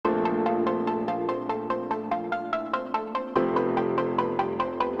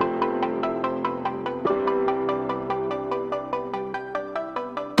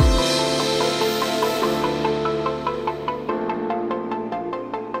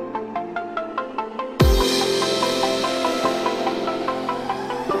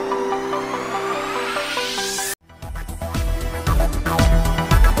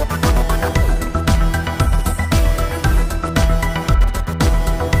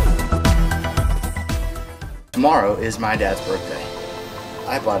Tomorrow is my dad's birthday.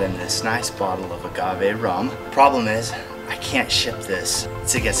 I bought him this nice bottle of agave rum. Problem is, I can't ship this.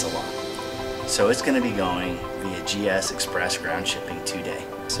 It's against the law. So it's gonna be going via GS Express ground shipping today.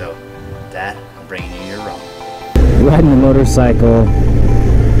 So, Dad, I'm bringing you your rum. Riding a motorcycle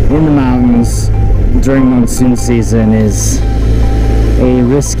in the mountains during monsoon season is a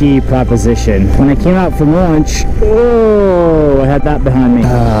risky proposition. When I came out from lunch, oh, I had that behind me.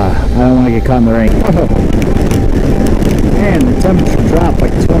 I don't want to get caught in the rain. Man, the temperature dropped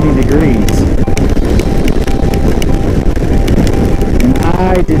like 20 degrees. And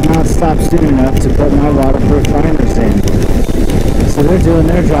I did not stop soon enough to put my waterproof liners in. So they're doing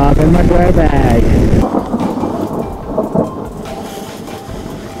their job in my dry bag.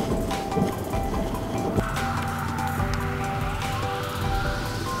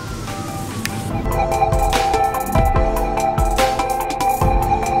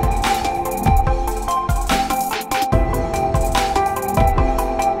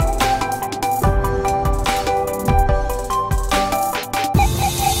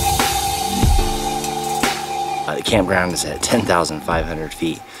 The campground is at 10,500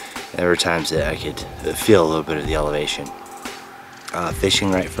 feet. There were times that I could feel a little bit of the elevation.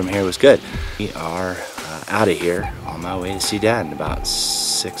 Fishing right from here was good. We are out of here on my way to see Dad in about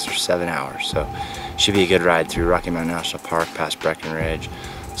 6 or 7 hours. So should be a good ride through Rocky Mountain National Park, past Breckenridge,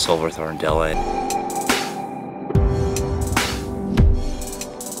 Silverthorne, Dillon.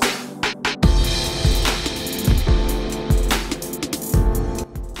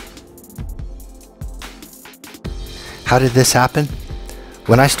 How did this happen?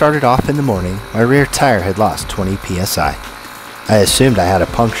 When I started off in the morning, my rear tire had lost 20 psi. I assumed I had a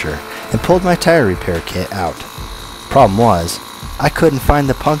puncture and pulled my tire repair kit out. Problem was, I couldn't find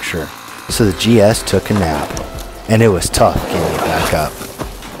the puncture, so the GS took a nap, and it was tough getting it back up.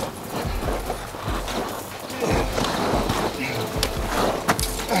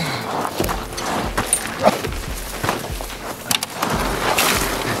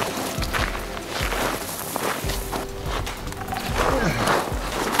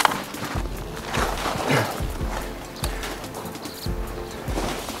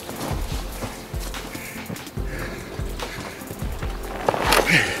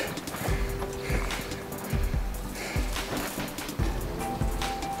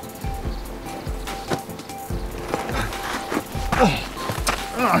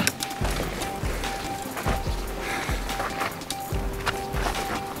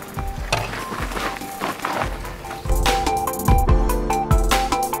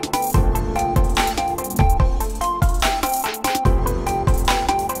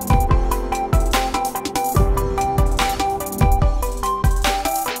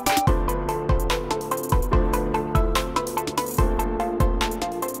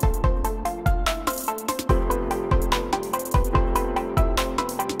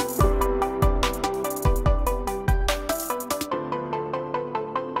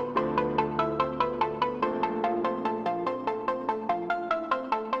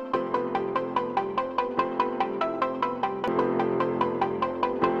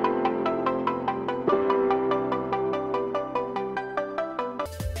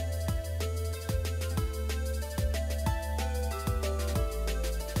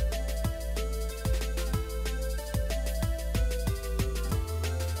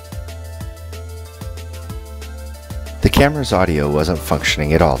 The camera's audio wasn't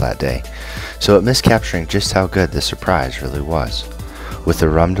functioning at all that day, so it missed capturing just how good the surprise really was. With the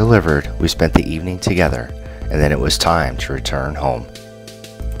rum delivered, we spent the evening together, and then it was time to return home.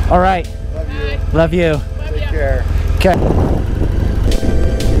 All right. Love you. Take care. Okay.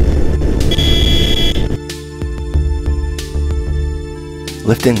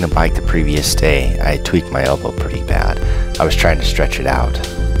 Lifting the bike the previous day, I had tweaked my elbow pretty bad. I was trying to stretch it out.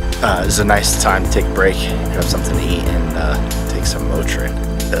 This is a nice time to take a break, grab something to eat, and take some Motrin.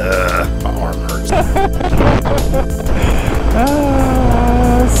 My arm hurts.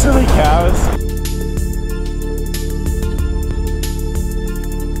 Silly cows.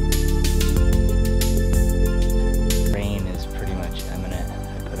 Rain is pretty much imminent.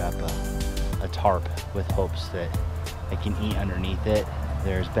 I put up a tarp with hopes that I can eat underneath it.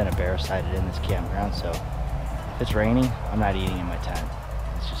 There's been a bear sighted in this campground, so if it's raining, I'm not eating in my tent.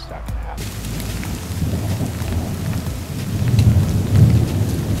 It's just not gonna happen.